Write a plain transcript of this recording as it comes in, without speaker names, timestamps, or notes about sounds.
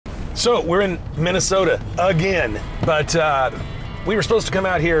So we're in Minnesota again, but we were supposed to come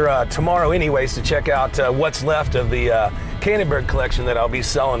out here tomorrow anyways to check out what's left of the Cannonball collection that I'll be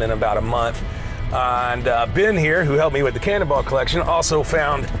selling in about a month. And Ben here, who helped me with the Cannonball collection, also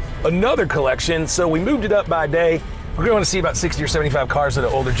found another collection, so we moved it up by day. We're going to see about 60 or 75 cars that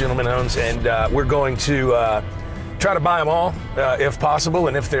an older gentleman owns, and we're going to try to buy them all if possible,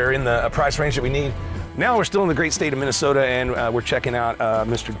 and if they're in the price range that we need. Now we're still in the great state of Minnesota, and we're checking out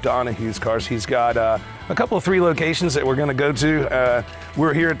Mr. Donahue's cars. He's got a couple of 3 locations that we're going to go to.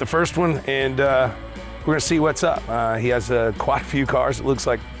 We're here at the first one, and we're going to see what's up. He has quite a few cars. It looks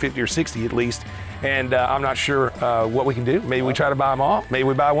like 50 or 60 at least, and I'm not sure what we can do. Maybe we try to buy them all. Maybe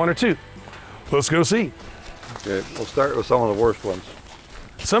we buy 1 or 2. Let's go see. Okay, we'll start with some of the worst ones.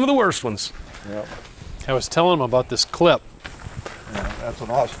 Some of the worst ones. Yep. I was telling him about this clip. Yeah, that's an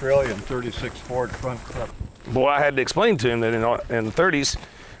Australian 36 Ford front clip. Boy, I had to explain to him that in the 30s, it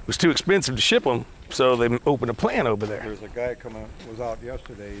was too expensive to ship them, so they opened a plant over there. There's a guy was out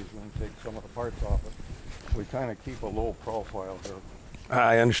yesterday. He's going to take some of the parts off it. We kind of keep a low profile here.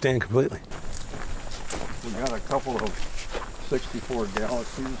 I understand completely. We got a couple of 64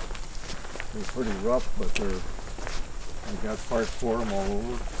 Galaxies. They're pretty rough, but I got parts for them all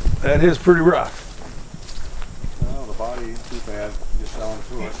over. That is pretty rough. Well, the body ain't too bad, just down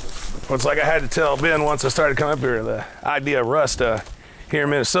through it. Well, it's like I had to tell Ben once I started coming up here, the idea of rust here in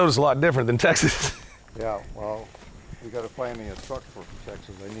Minnesota is a lot different than Texas. Yeah, well, we got to find me a truck for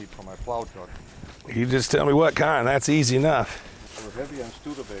Texas I need for my plow truck. You just tell me what kind, that's easy enough. We're heavy on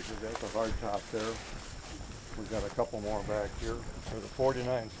Studebaker, that's a hard top there. We've got a couple more back here. There's a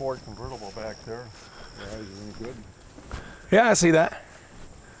 49 Ford convertible back there. Yeah, is it any good? Yeah, I see that.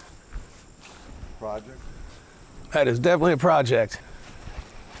 Project. That is definitely a project.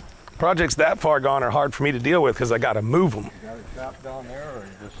 Projects that far gone are hard for me to deal with because I got to move them. You got a shop down there, or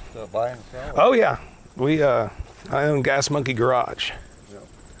you just buy and sell? Oh yeah, I own Gas Monkey Garage. Yep.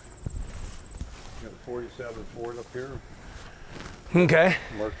 Got a 47 Ford up here. Okay.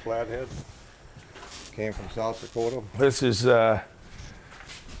 Marked flathead. Came from South Dakota. This is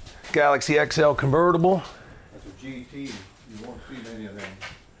Galaxy XL convertible. That's a GT. You won't see many of them.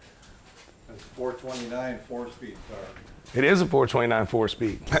 That's a 429 4-speed car. It is a 429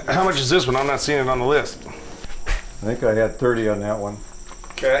 4-speed. How much is this one? I'm not seeing it on the list. I think I had 30 on that one.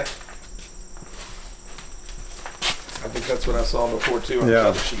 Okay. I think that's what I saw before too on the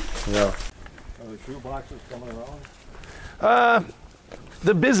cover sheet. Yeah. Are the shoe boxes coming around?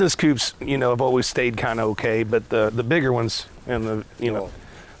 The business coupes, have always stayed kind of okay, but the bigger ones and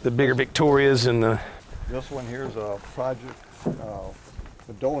the bigger Victorias and the. This one here is a project,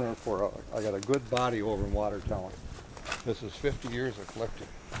 a donor for I got a good body over in Watertown. This is 50 years of collecting.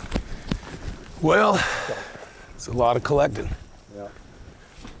 Well, it's a lot of collecting. Yeah.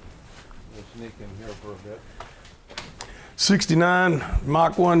 We'll sneak in here for a bit. 69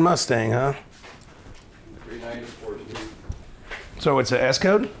 Mach 1 Mustang, huh? 394 speed. So it's an S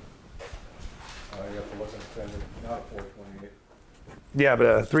code? You have to look at the fender, not a 428. Yeah, but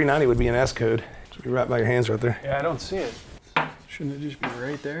a 390 would be an S code. It should be right by your hands right there. Yeah, I don't see it. Shouldn't it just be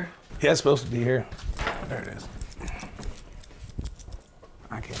right there? Yeah, it's supposed to be here. There it is.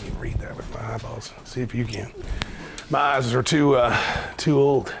 I can't even read that with my eyeballs. See if you can. My eyes are too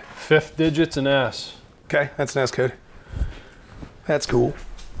old. 5th digit's an S. Okay, that's an S code. That's cool.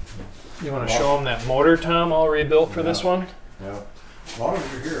 You want to show them that motor, Tom, all rebuilt for this one? Yeah. As long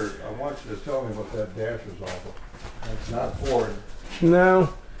as you're here, I want you to tell me what that dash is off of. It's not Ford.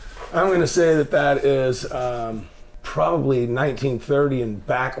 No, I'm going to say that is probably 1930 and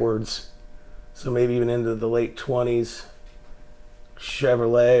backwards. So maybe even into the late 20s.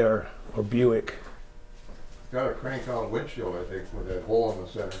 Chevrolet or Buick. Got a crank out windshield, I think, with that hole in the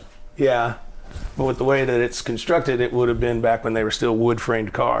center. Yeah, but with the way that it's constructed, it would have been back when they were still wood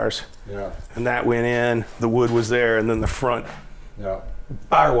framed cars. Yeah. And that went in, the wood was there, and then the front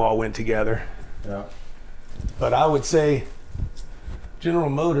firewall went together. Yeah. But I would say General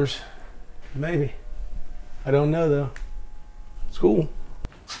Motors, maybe. I don't know though. It's cool.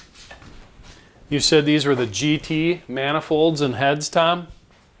 You said these were the GT manifolds and heads, Tom?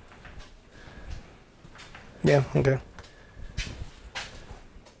 Yeah, okay.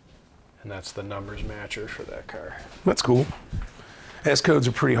 And that's the numbers matcher for that car. That's cool. S codes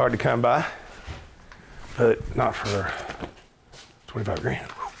are pretty hard to come by, but not for 25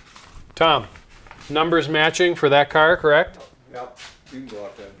 grand. Tom, numbers matching for that car, correct? Yep. You can go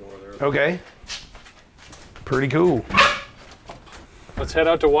out that door there. Okay. Pretty cool. Let's head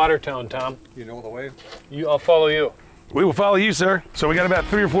out to Watertown, Tom. You know the way? I'll follow you. We will follow you, sir. So we got about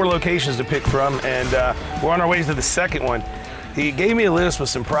 3 or 4 locations to pick from, and we're on our way to the second one. He gave me a list with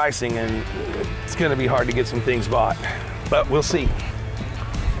some pricing, and it's going to be hard to get some things bought, but we'll see.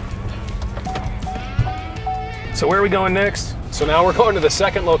 So where are we going next? So now we're going to the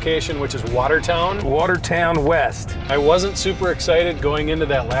second location, which is Watertown. Watertown West. I wasn't super excited going into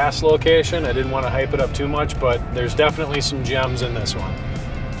that last location. I didn't want to hype it up too much, but there's definitely some gems in this one.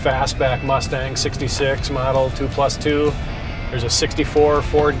 Fastback Mustang 66 model 2+2. There's a 64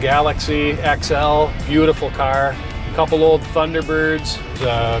 Ford Galaxy XL, beautiful car. A couple old Thunderbirds,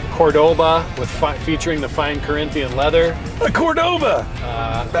 the Cordoba featuring the fine Corinthian leather. A Cordoba!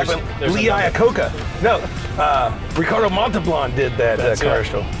 There's Lee Iacocca. No, Ricardo Montalban did that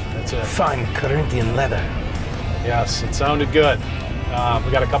commercial. That's it. Fine Corinthian leather. Yes, it sounded good.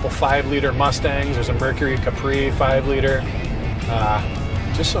 We got a couple 5-liter Mustangs. There's a Mercury Capri 5-liter.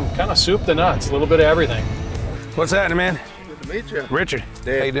 Just some kind of soup to nuts, a little bit of everything. What's happening, man? Good to meet you. Richard.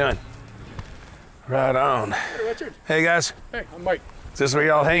 Dave. How you doing? Right on. Hey, Richard. Hey, guys. Hey, I'm Mike. Is this where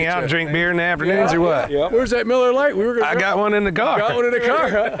y'all hang out and drink beer in the afternoons or what? Yeah. Where's that Miller Lite? We were gonna I got one in the car. got one in the car.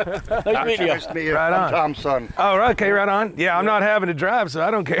 Huh? Nice meeting you. Nice to meet you. Right I'm on. Tom's son. Oh, right, okay, right on. Yeah, I'm not having to drive, so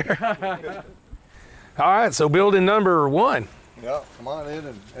I don't care. All right, so building number 1. Yeah, come on in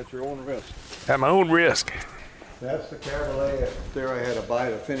and at your own risk. At my own risk. That's the Cabriolet there I had to buy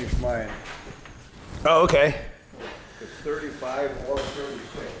to finish mine. Oh, okay. It's 35 or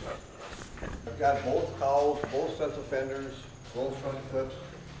 36. I've got both cowls, both sets of fenders, both front clips.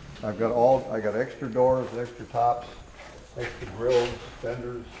 I got extra doors, extra tops, extra grills,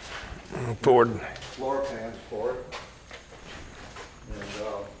 fenders, Ford. floor pans for it. And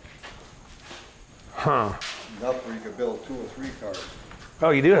Huh. enough where you could build 2 or 3 cars. Oh,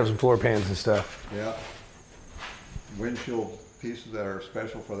 you do have some floor pans and stuff. Yeah. Windshield pieces that are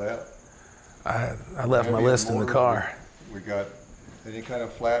special for that. I left my Heavy list in the motor. car. We got any kind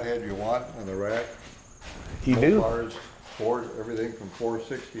of flathead you want on the rack. You Both do? Cars, everything from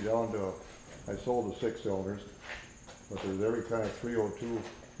 460 down to, I sold the 6 cylinders, but there's every kind of 302,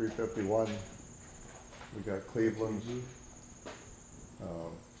 351. We got Cleveland's.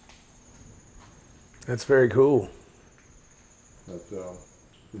 That's very cool. But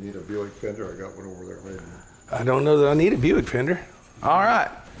you need a Buick fender, I got one over there right now. I don't know that I need a Buick fender. All right,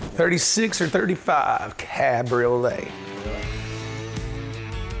 36 or 35 Cabriolet.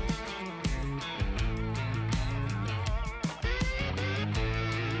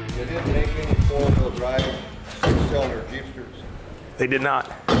 They didn't make any 4-wheel drive 6-cylinder Jeepsters. They did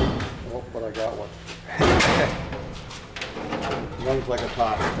not. Oh, but I got one. Runs like a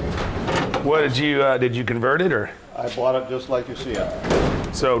top. What did you convert it or? I bought it just like you see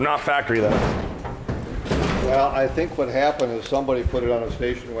it. So not factory though. Well, I think what happened is somebody put it on a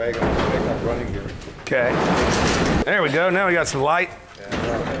station wagon and picked up running gear. Okay. There we go. Now we got some light.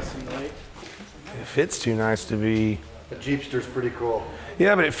 It fits too nice to be. The Jeepster's pretty cool.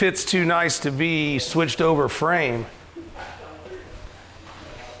 Yeah, but it fits too nice to be switched over frame.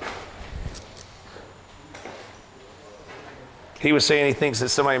 He was saying he thinks that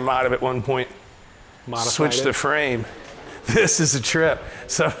somebody might have at one point switched the frame. This is a trip.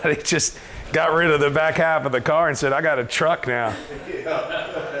 Somebody just got rid of the back half of the car and said, I got a truck now.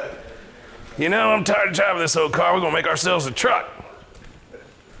 You know, I'm tired of driving this old car. We're going to make ourselves a truck.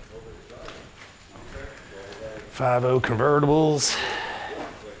 5.0 convertibles.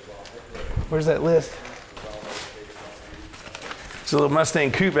 Where's that list? There's a little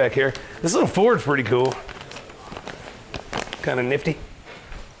Mustang coupe back here. This little Ford's pretty cool. Kind of nifty.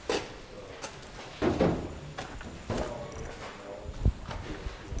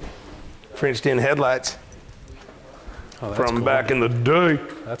 Frenched in headlights from cool. back in the day.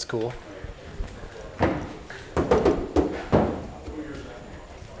 That's cool.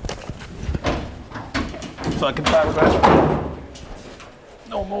 Fucking fiberglass.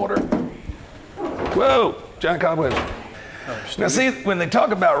 No motor. Whoa, giant cobwebs. Now see, when they talk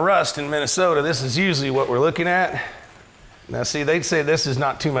about rust in Minnesota, this is usually what we're looking at. Now see, they'd say this is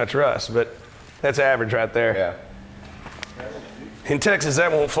not too much rust, but that's average right there. Yeah. In Texas,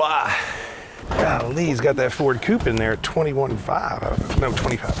 that won't fly. Golly, he's got that Ford coupe in there at 21.5. No,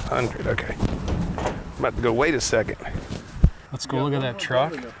 2,500, okay. I'm about to go, wait a second. Let's go look at that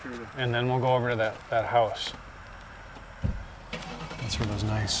truck, and then we'll go over to that house. That's where those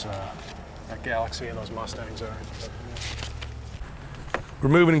nice, that Galaxy and those Mustangs are. We're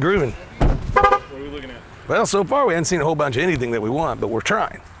moving and grooving. What are we looking at? Well, so far we haven't seen a whole bunch of anything that we want, but we're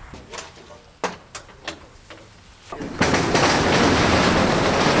trying.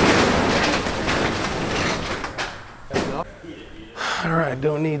 All right,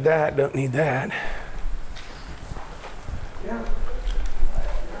 don't need that, don't need that.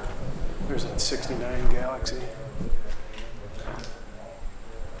 There's that 69 Galaxy.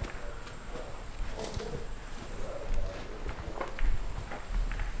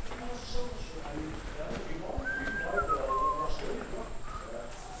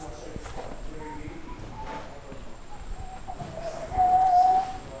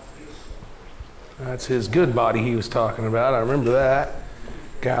 That's his good body he was talking about. I remember that.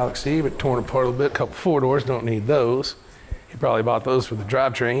 Galaxy, but torn apart a little bit. A couple 4-doors, don't need those. He probably bought those for the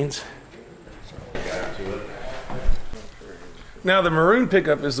drivetrains. Now the maroon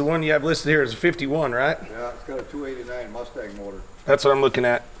pickup is the one you have listed here as a 51, right? Yeah, it's got a 289 Mustang motor. That's what I'm looking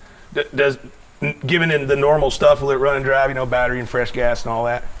at. Does, given in the normal stuff, will it run and drive, you know, battery and fresh gas and all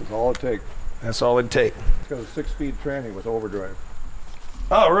that? That's all it takes. That's all it'd take. It's got a 6-speed tranny with overdrive.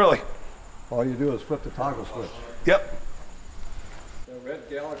 Oh, really? All you do is flip the toggle switch. Yep. The red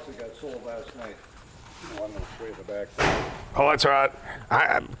Galaxy got sold last night. One was straight in the back. Oh, that's all right.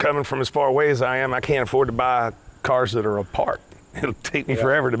 I'm coming from as far away as I am. I can't afford to buy cars that are apart. It'll take me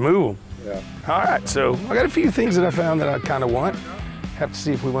forever to move them. Yeah. All right, so I got a few things that I found that I kind of want. Have to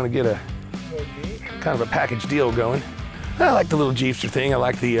see if we want to get a kind of a package deal going. I like the little Jeepster thing. I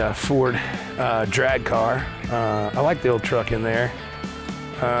like the Ford drag car. I like the old truck in there.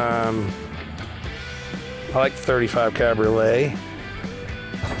 I like the 35 Cabriolet.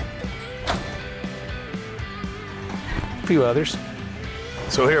 A few others.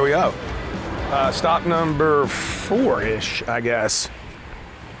 So here we go. Stock number 4-ish, I guess.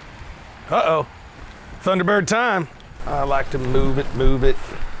 Uh-oh. Thunderbird time. I like to move it, move it.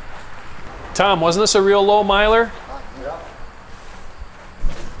 Tom, wasn't this a real low miler? Yeah.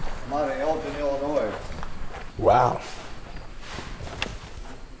 I'm out of Elgin, Illinois. Wow.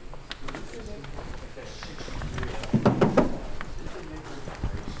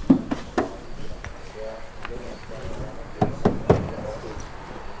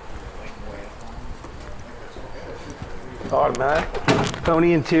 Automatic.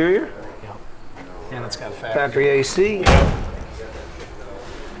 Pony interior. And it's got Factory AC.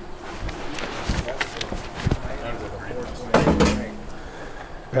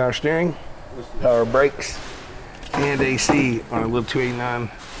 Power steering, power brakes, and AC on a little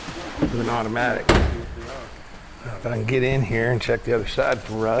 289 with an automatic. Now, if I can get in here and check the other side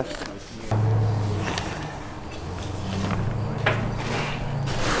for rust.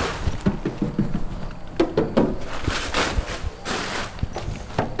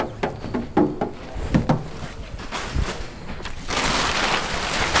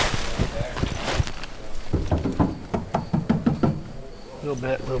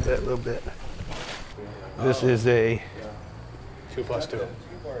 Little bit. This is a 2+2.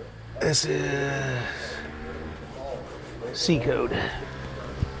 This is C code.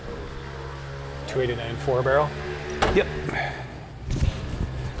 289 4-barrel. Yep.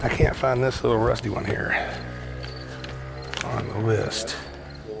 I can't find this little rusty one here on the list.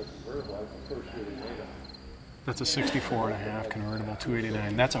 That's a 64.5 convertible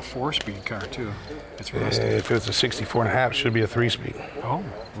 289. That's a 4-speed car too. It's rusty. If it's a 64.5, it should be a 3-speed. Oh,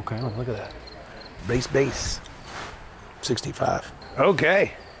 okay. Well, look at that. Base. 65.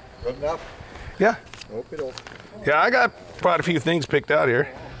 Okay. Good enough? Yeah. Okey-doke. Yeah, I got quite a few things picked out here.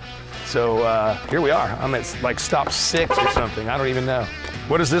 So here we are. I'm at like stop 6 or something. I don't even know.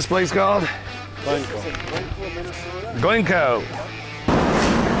 What is this place called? Glencoe.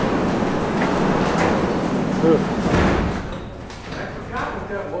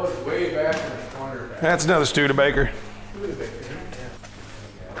 That's another Studebaker.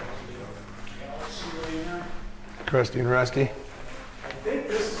 Crusty and rusty. I think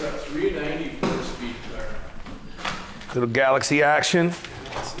this is a 390 4-speed car. Little Galaxy action.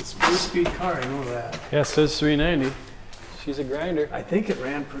 It's a 4-speed car, I know that. Yeah, it says 390. She's a grinder. I think it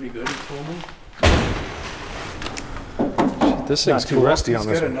ran pretty good, he told me. This Not thing's too cool. rusty on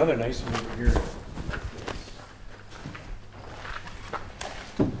He's this got one. another nice one over here.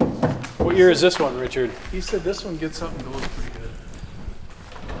 What year is this one, Richard? He said this one gets up and goes pretty good.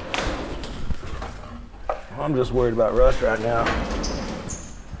 I'm just worried about rust right now.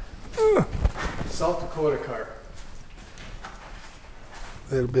 South Dakota car.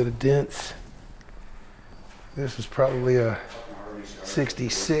 A little bit of dents. This is probably a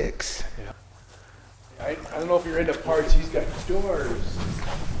 66. I don't know if you're into parts. He's got doors.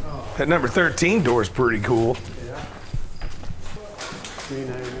 That number 13 door is pretty cool. Yeah.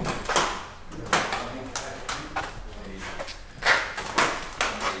 390.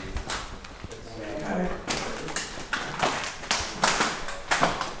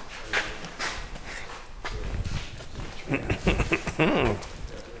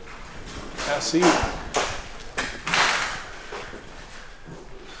 SE.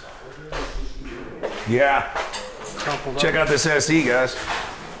 Yeah. Check out this SE, guys.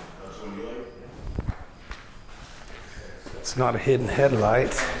 It's not a hidden headlight.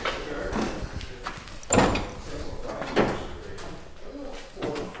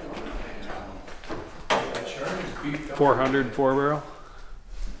 $400 4-barrel.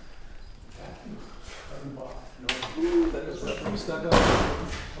 That is definitely stuck up.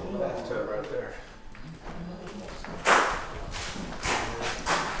 Bathtub right there.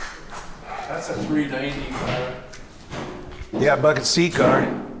 That's a 390 car. Yeah, bucket seat car.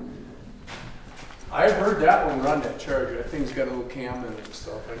 I've heard that one run that Charger. That thing's got a little cam in it and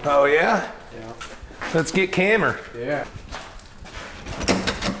stuff. Oh yeah? Yeah. Let's get Cammer. Yeah.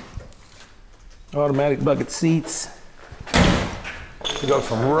 Automatic bucket seats. We go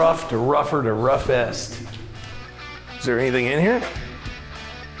from rough to rougher to roughest. Is there anything in here?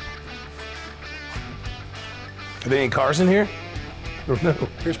 Are there any cars in here? Or no?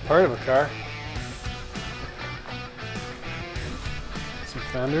 Here's part of a car. Some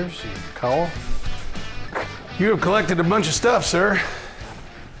fenders, some cowl. You have collected a bunch of stuff, sir.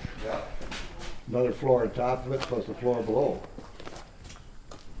 Yeah. Another floor on top of it, plus the floor below.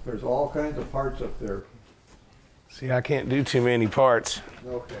 There's all kinds of parts up there. See, I can't do too many parts.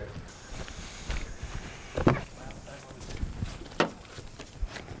 Okay.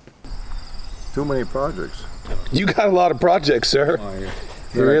 Too many projects. You got a lot of projects, sir.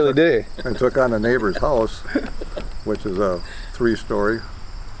 You really do. I took on a neighbor's house, which is a 3-story,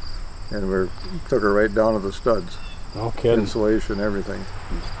 and we took her right down to the studs. No kidding. Insulation, everything.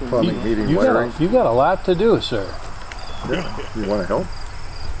 Plumbing, heating, You wiring. got a lot to do, sir. Yeah. You want to help?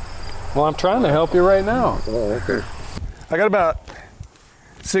 Well, I'm trying to help you right now. Oh, okay. I got about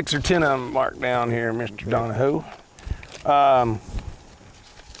 6 or 10 of them marked down here, Mr. Donahoe.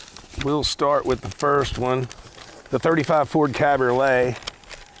 We'll start with the first one. The 35 Ford Cabriolet.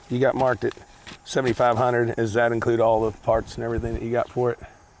 You got marked at 7,500. Does that include all the parts and everything that you got for it?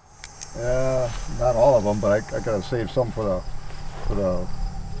 Not all of them, but I gotta save some for the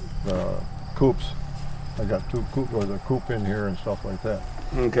coupes. I got 2 coupe with a coupe in here and stuff like that.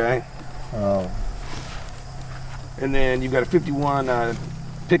 Okay. And then you've got a 51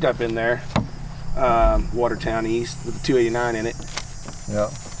 pickup in there, Watertown East with a 289 in it. Yeah.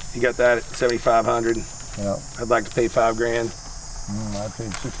 You got that at 7,500. Yeah. I'd like to pay $5 grand. I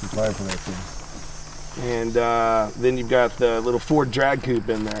paid 65 for that thing. And then you've got the little Ford drag coupe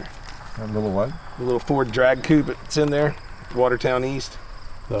in there. That little what? The little Ford drag coupe, it's in there, Watertown East.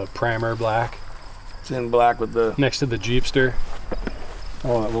 The primer black. It's in black with the... Next to the Jeepster.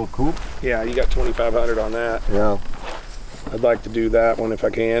 Oh, that little coupe? Yeah, you got 2,500 on that. Yeah. I'd like to do that one if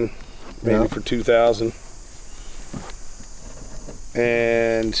I can, maybe for 2,000.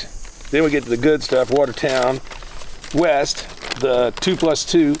 And then we get to the good stuff, Watertown West, the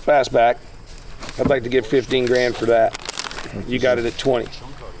 2+2 fastback. I'd like to give 15 grand for that. You got it at 20.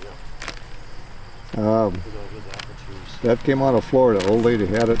 That came out of Florida. Old lady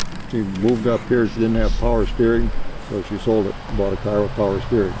had it. She moved up here. She didn't have power steering, so she sold it. Bought a car with power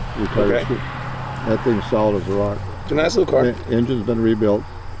steering. Retired. Okay. That thing's solid as a rock. It's a nice little car. Engine's been rebuilt,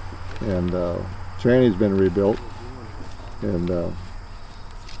 and tranny's been rebuilt. And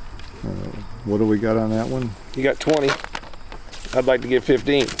what do we got on that one? You got 20. I'd like to give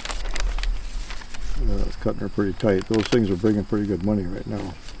 15. It's cutting her pretty tight. Those things are bringing pretty good money right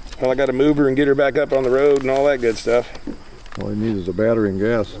now. Well, I got to move her and get her back up on the road and all that good stuff. All I need is a battery and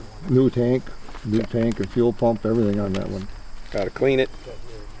gas. New tank and fuel pump, everything on that one. Got to clean it.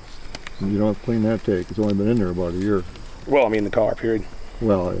 And you don't have to clean that tank. It's only been in there about a year. Well, I mean the car, period.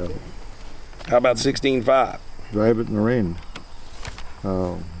 Well, yeah. How about 16.5? Drive it in the rain.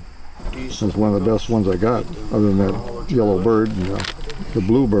 It's one of the best ones I got, other than that yellow bird and the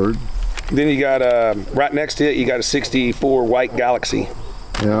blue bird. Then you got, right next to it, you got a 64 White Galaxy.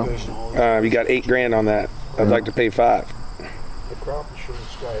 Yeah. You got 8 grand on that. I'd like to pay 5. The crop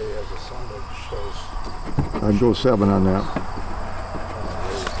insurance guy has a son that shows. I'd go 7 on that.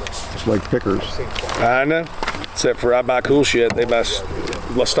 It's like pickers. I know. Except for I buy cool shit. They buy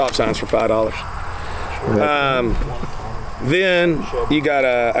stop signs for $5. Then you got,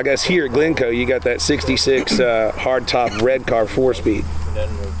 I guess here at Glencoe, you got that 66 hardtop red car 4-speed.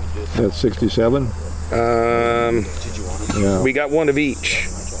 That's 67? Yeah. We got one of each.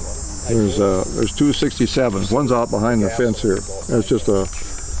 There's 2 67s. One's out behind the fence here. That's just a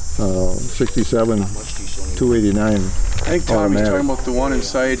 67 289. I think Tommy's talking about the one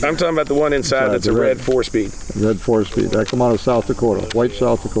inside. I'm talking about the one inside that's a red 4-speed. Red 4-speed. That come out of South Dakota. White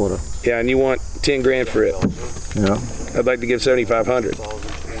South Dakota. Yeah, and you want 10 grand for it. Yeah. I'd like to give 7,500.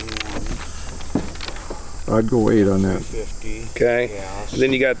 I'd go 8 on that. Okay. And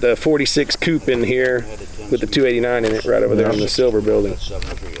then you got the 46 coupe in here with the 289 in it right over there in the silver building.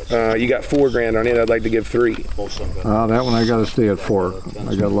 You got 4 grand on it. I'd like to give 3. That one I got to stay at 4.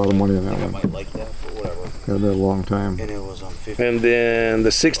 I got a lot of money on that one. Had that a long time. And then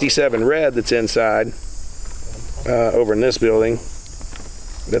the 67 red that's inside over in this building.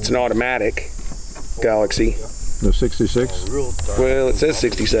 That's an automatic Galaxy. The 66? Well, it says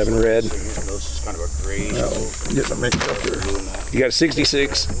 67 red. Get the mix up here. You got a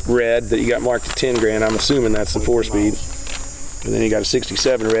 66 red that you got marked at 10 grand. I'm assuming that's the 4-speed. And then you got a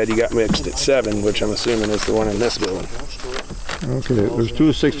 67 red you got mixed at 7, which I'm assuming is the one in this building. Okay, there's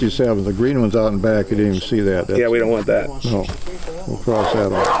two 67s. The green one's out in back. You didn't even see that. Yeah, we don't want that. No, we'll cross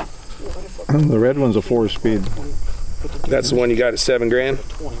that off. The red one's a 4-speed. That's the one you got at 7 grand?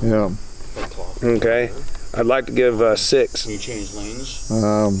 Yeah. Okay. I'd like to give 6. Can you change lanes? You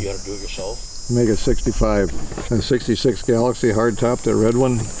gotta do it yourself. Make it 65. And 66 Galaxy hardtop, that red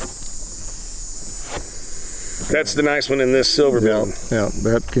one. That's the nice one in this silver building. Yeah,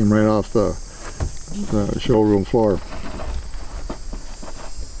 that came right off the showroom floor.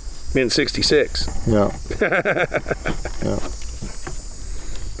 In 66. Yeah. Yeah.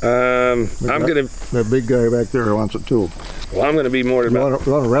 I'm gonna. That big guy back there wants it too. Well, I'm gonna be more than. You want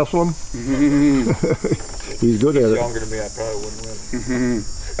to wrestle him? He's good at it. Younger than me, I probably wouldn't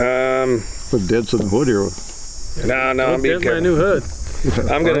win. Put Dents in the hood here. No, I'm being There's my careful. new hood.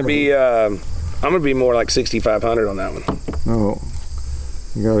 I'm gonna be. I'm gonna be more like 6,500 on that one. No,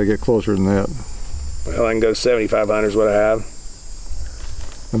 you got to get closer than that. Well, I can go 7,500 is what I have.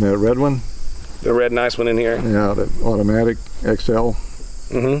 And that red one? The red nice one in here. Yeah, that automatic XL.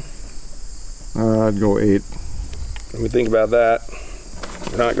 Mm-hmm. I'd go 8. Let me think about that.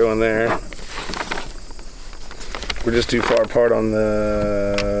 We're not going there. We're just too far apart on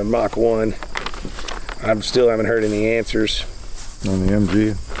the Mach 1. I still haven't heard any answers. On the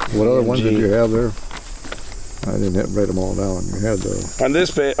MG. What other ones did you have there? I didn't write them all down. You had the... On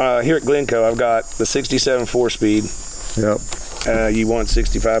this here at Glencoe, I've got the 67 4-speed. Yep. You want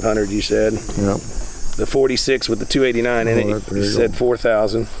 6,500, you said. Yep. The 46 with the 289 in it, you said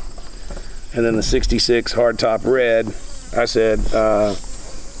 4,000. And then the 66 hardtop red, I said,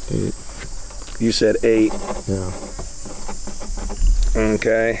 8. You said 8. Yeah.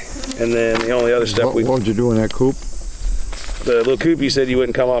 Okay. And then the only other stuff what would you do in that coupe? The little coupe, you said you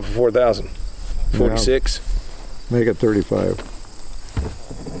wouldn't come off for 4,000. 46. Yeah. Make it 35.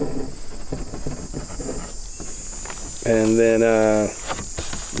 And then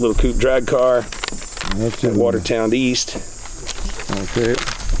little coupe drag car. That's at Watertown East. Okay.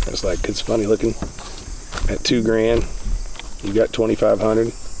 That's like, it's funny looking. At 2 grand. You got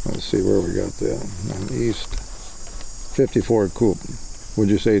 2,500. Let's see where we got that. On East. 54 coupe. Would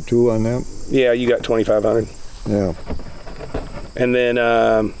you say 2 on that? Yeah, you got 2,500. Yeah. And then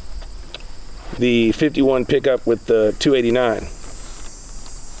the 51 pickup with the 289.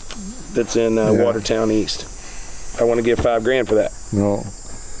 That's in Watertown East. I want to give 5 grand for that. No.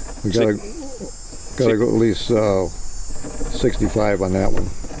 We gotta go at least 65 on that one.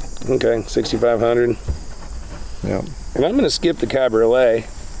 Okay, 6,500. Yeah. And I'm going to skip the Cabriolet.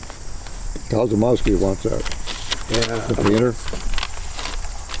 Kozlowski wants that. Yeah. The painter.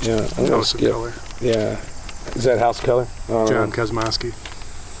 Yeah, I'm going to skip. Color. Yeah. Is that house color? John Kosmowski.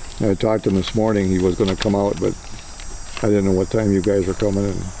 I talked to him this morning. He was going to come out, but I didn't know what time you guys were coming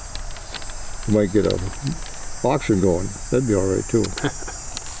in. You might get a auction going. That'd be all right too.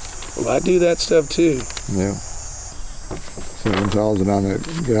 Well, I do that stuff too. Yeah. 7,000 on the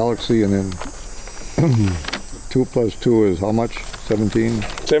Galaxy, and then 2 plus 2 is how much? 17?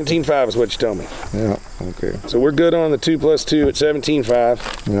 17.5 is what you told me. Yeah. Okay. So we're good on the 2 plus 2 at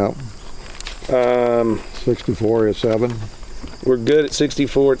 17.5. Yeah. 64 at 7. We're good at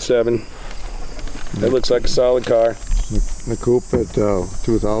 64 at 7. That looks like a solid car. The coupe at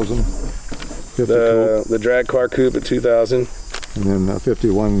 2,000. The drag car coupe at 2,000. And then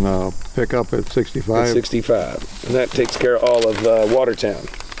 51 pickup at 65. At 65. And that takes care of all of Watertown.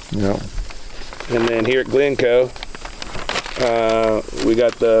 Yeah. And then here at Glencoe, we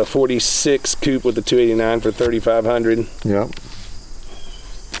got the 46 coupe with the 289 for 3,500. Yeah.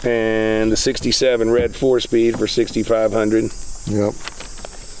 And the 67 red 4-speed for 6,500. Yep.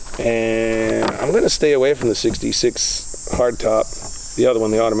 And I'm going to stay away from the 66 hardtop, the other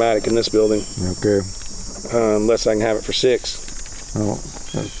one, the automatic in this building. Okay. Unless I can have it for 6. Oh,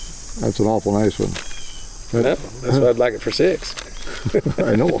 that's an awful nice one. Nope, that's why I'd like it for 6.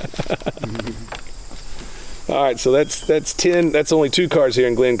 I know. All right, so that's 10. That's only 2 cars here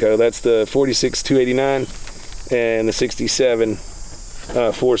in Glencoe. That's the 46 289 and the 67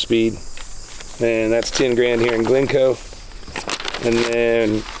 4-speed, and that's 10 grand here in Glencoe. And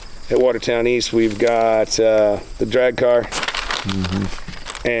then at Watertown East, we've got the drag car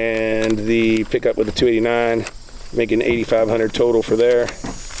and the pickup with the 289, making 8,500 total for there.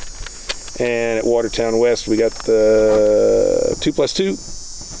 And at Watertown West, we got the 2 plus 2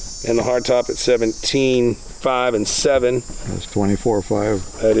 and the hardtop at 17.5 and 7. That's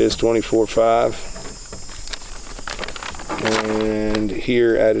 24.5. That is 24.5. And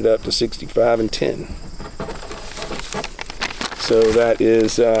here added up to 65 and 10. So that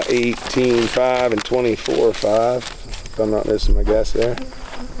is 18.5 and 24.5, if I'm not missing my guess there.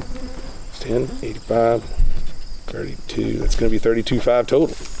 It's 10, 85, 32. That's going to be 32.5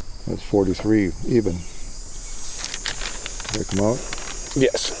 total. That's 43 even. Did it come out?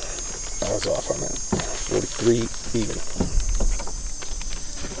 Yes, I was off on that. 43 even.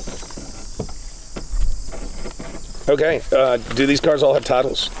 Okay, do these cars all have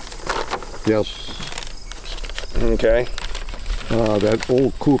titles? Yes. Okay. That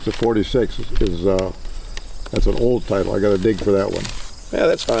old coupe, the 46, is that's an old title. I got to dig for that one. Yeah,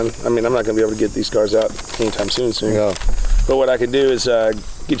 that's fine. I mean, I'm not going to be able to get these cars out anytime soon. Yeah. But what I could do is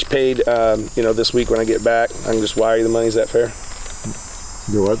get you paid, you know, this week when I get back. I can just wire you the money. Is that fair?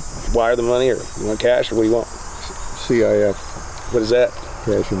 Do what? Wire the money, or you want cash, or what do you want? CIF. What is that?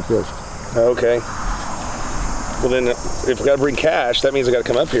 Cash and fist. Okay. Well, then, if I got to bring cash, that means I got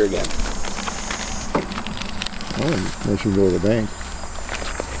to come up here again. Well, they should go to the bank.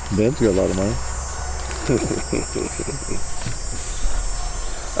 Ben's got a lot of money.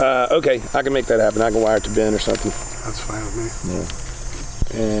 Okay, I can make that happen. I can wire it to Ben or something. That's fine with me. Yeah.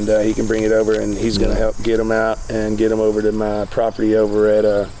 And he can bring it over, and he's going to help get them out and get them over to my property over at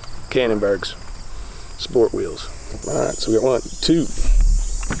Cannonberg's Sport Wheels. All right, so we got 1, 2,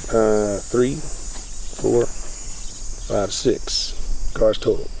 3, 4, 5, 6 cars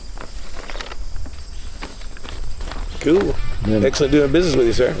total. Cool. Yeah. Excellent doing business with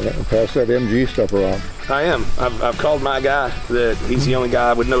you, sir. Yeah, pass that MG stuff around. I am. I've called my guy that he's the only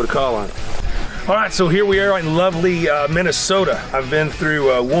guy I would know to call on. All right, so here we are in lovely Minnesota. I've been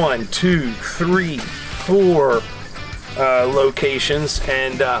through 1, 2, 3, 4 locations,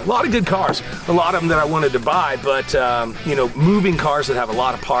 and a lot of good cars. A lot of them that I wanted to buy, but you know, moving cars that have a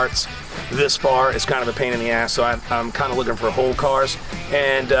lot of parts this far is kind of a pain in the ass. So I'm kind of looking for whole cars,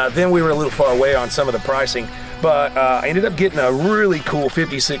 and then we were a little far away on some of the pricing. But I ended up getting a really cool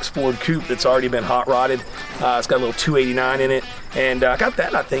 56 Ford Coupe that's already been hot rodded. It's got a little 289 in it, and I got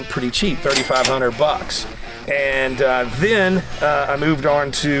that, I think, pretty cheap, $3,500. And then I moved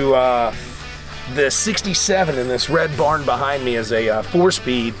on to the 67, and this red barn behind me is a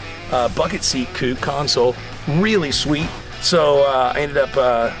 4-speed bucket seat coupe console, really sweet. So I ended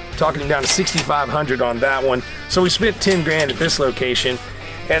up talking him down to $6,500 on that one. So we spent 10 grand at this location.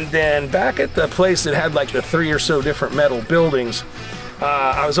 And then back at the place that had like the 3 or so different metal buildings,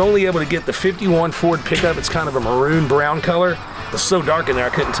 I was only able to get the 51 Ford pickup. It's kind of a maroon brown color. It was so dark in there I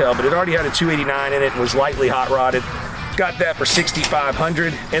couldn't tell, but it already had a 289 in it and was lightly hot rodded. Got that for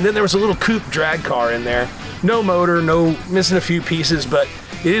 $6,500. And then there was a little coupe drag car in there. No motor, no, missing a few pieces, but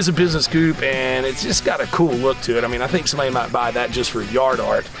it is a business coupe and it's just got a cool look to it. I mean, I think somebody might buy that just for yard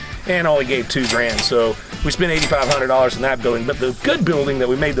art, and only gave 2 grand. So we spent $8,500 in that building. But the good building that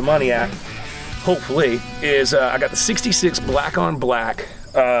we made the money at, hopefully, is I got the 66 black on black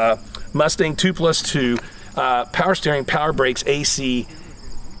Mustang 2+2, power steering, power brakes, AC.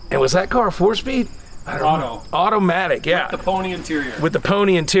 And was that car a 4-speed? Auto. Automatic, yeah. With the pony interior. With the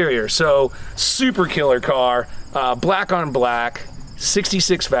pony interior. So super killer car, black on black,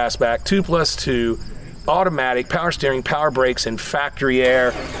 66 fastback, 2+2, automatic, power steering, power brakes, and factory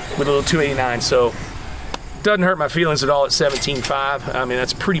air with a little 289. So doesn't hurt my feelings at all at 17.5. I mean,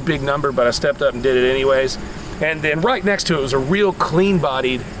 that's a pretty big number, but I stepped up and did it anyways. And then right next to it was a real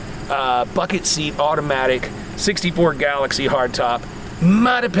clean-bodied bucket seat automatic 64 Galaxy hardtop.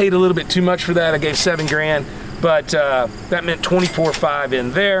 Might have paid a little bit too much for that. I gave 7 grand, but that meant 24.5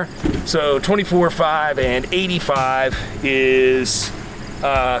 in there. So 24.5 and 85 is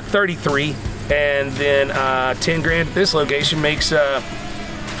 33, and then 10 grand at this location makes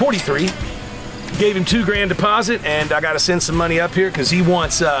 43. Gave him 2 grand deposit, and I got to send some money up here because he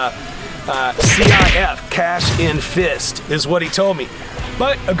wants CIF, cash in fist, is what he told me.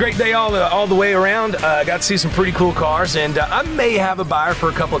 But a great day all the way around. Got to see some pretty cool cars, and I may have a buyer for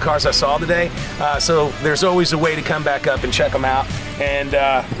a couple of cars I saw today. So there's always a way to come back up and check them out. And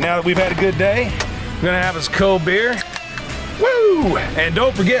now that we've had a good day, we're gonna have us a cold beer. Woo! And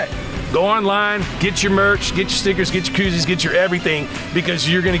don't forget, go online, get your merch, get your stickers, get your koozies, get your everything, because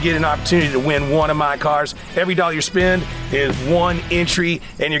you're gonna get an opportunity to win one of my cars. Every dollar you spend is 1 entry,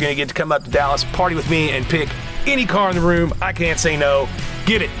 and you're gonna get to come up to Dallas, party with me, and pick any car in the room. I can't say no.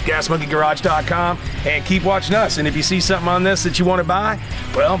 Get it, gasmonkeygarage.com, and keep watching us. And if you see something on this that you want to buy,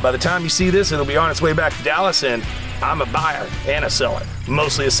 well, by the time you see this, it'll be on its way back to Dallas, and I'm a buyer and a seller.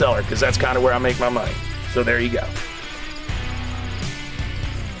 Mostly a seller, because that's kind of where I make my money. So there you go.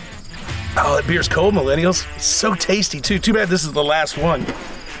 Oh, that beer's cold, Millennials. It's so tasty, too. Too bad this is the last one.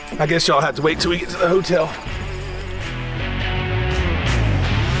 I guess y'all have to wait till we get to the hotel.